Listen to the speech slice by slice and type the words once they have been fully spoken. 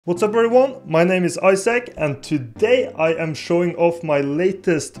What's up everyone, my name is Isaac and today I am showing off my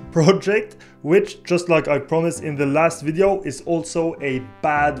latest project, which, just like I promised in the last video, is also a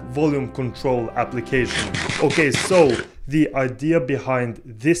bad volume control application. Okay, so the idea behind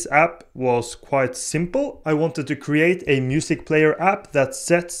this app was quite simple. I wanted to create a music player app that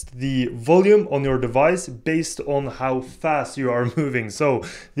sets the volume on your device based on how fast you are moving. So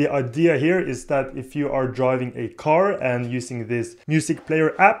the idea here is that if you are driving a car and using this music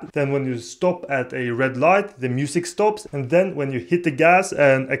player app, then when you stop at a red light, the music stops, and then when you hit the gas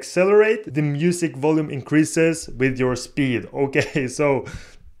and accelerate, the music volume increases with your speed. Okay, so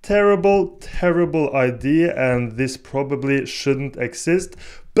terrible idea, and this probably shouldn't exist,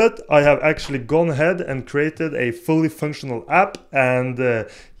 but I have actually gone ahead and created a fully functional app, and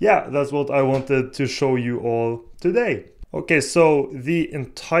yeah, that's what I wanted to show you all today. Okay, so the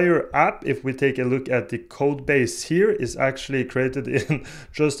entire app, if we take a look at the code base here, is actually created in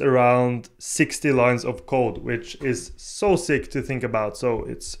just around 60 lines of code, which is so sick to think about. So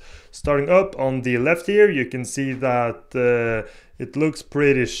it's starting up on the left here. You can see that it looks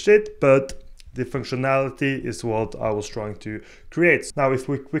pretty shit, but the functionality is what I was trying to create. Now, if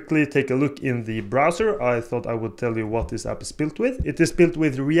we quickly take a look in the browser, I thought I would tell you what this app is built with. It is built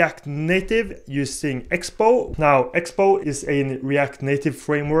with React Native using Expo. Now, Expo is a React Native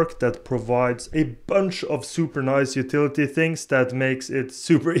framework that provides a bunch of super nice utility things that makes it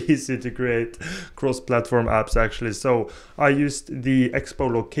super easy to create cross-platform apps actually. So I used the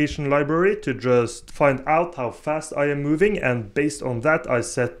Expo location library to just find out how fast I am moving, and based on that I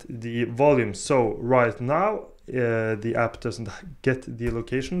set the volume. So right now the app doesn't get the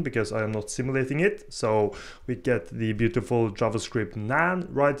location because I am not simulating it. So we get the beautiful JavaScript nan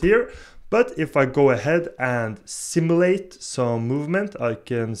right here. But if I go ahead and simulate some movement, I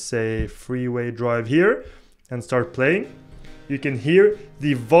can say freeway drive here and start playing. You can hear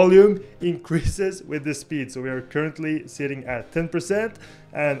the volume increases with the speed. So we are currently sitting at 10%.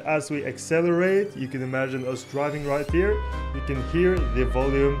 And as we accelerate, you can imagine us driving right here. You can hear the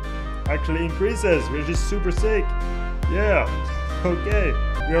volume actually increases, which is super sick. Yeah, okay.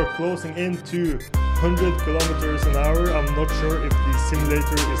 We are closing into 100 kilometers an hour. I'm not sure if the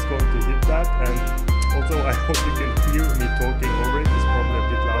simulator is going to hit that. And also, I hope you can hear me talking over it. It's probably a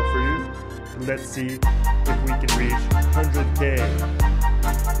bit loud for you. Let's see if we can reach 100k.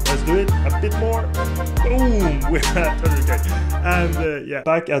 Let's do it a bit more. Boom, we're at 100k. And yeah,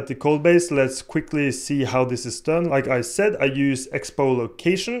 back at the code base, let's quickly see how this is done. Like I said, I use Expo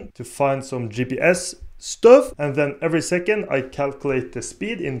location to find some GPS stuff, and then every second I calculate the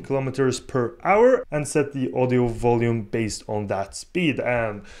speed in kilometers per hour and set the audio volume based on that speed.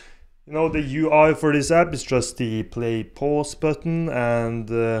 And you know, the UI for this app is just the play pause button, and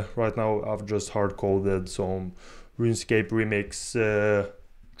right now I've just hard-coded some RuneScape remix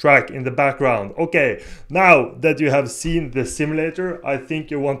track in the background. Okay, now that you have seen the simulator, I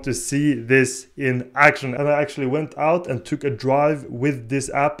think you want to see this in action. And I actually went out and took a drive with this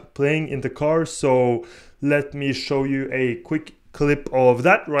app playing in the car. So let me show you a quick clip of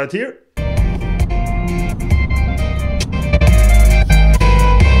that right here.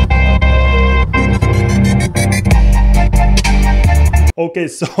 Okay,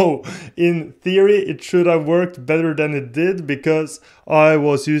 so in theory it should have worked better than it did, because I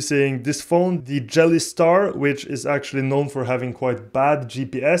was using this phone, the Jelly Star, which is actually known for having quite bad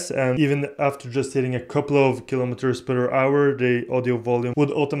GPS, and even after just hitting a couple of kilometers per hour, the audio volume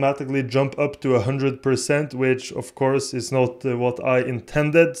would automatically jump up to 100%, which of course is not what I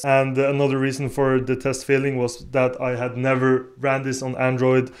intended. And another reason for the test failing was that I had never ran this on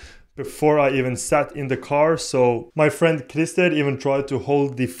Android before I even sat in the car. So my friend Christer even tried to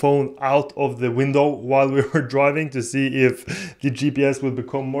hold the phone out of the window while we were driving to see if the GPS would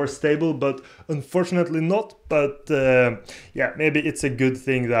become more stable, but unfortunately not. But yeah, maybe it's a good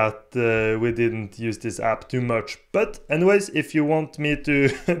thing that we didn't use this app too much. But anyways, if you want me to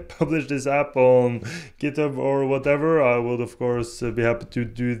publish this app on GitHub or whatever, I would of course be happy to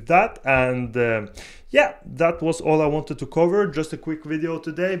do that. And yeah, that was all I wanted to cover. Just a quick video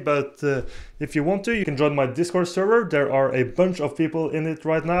today, but if you want to, you can join my Discord server. There are a bunch of people in it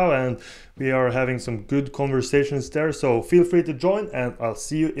right now, and we are having some good conversations there. So feel free to join, and I'll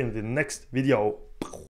see you in the next video.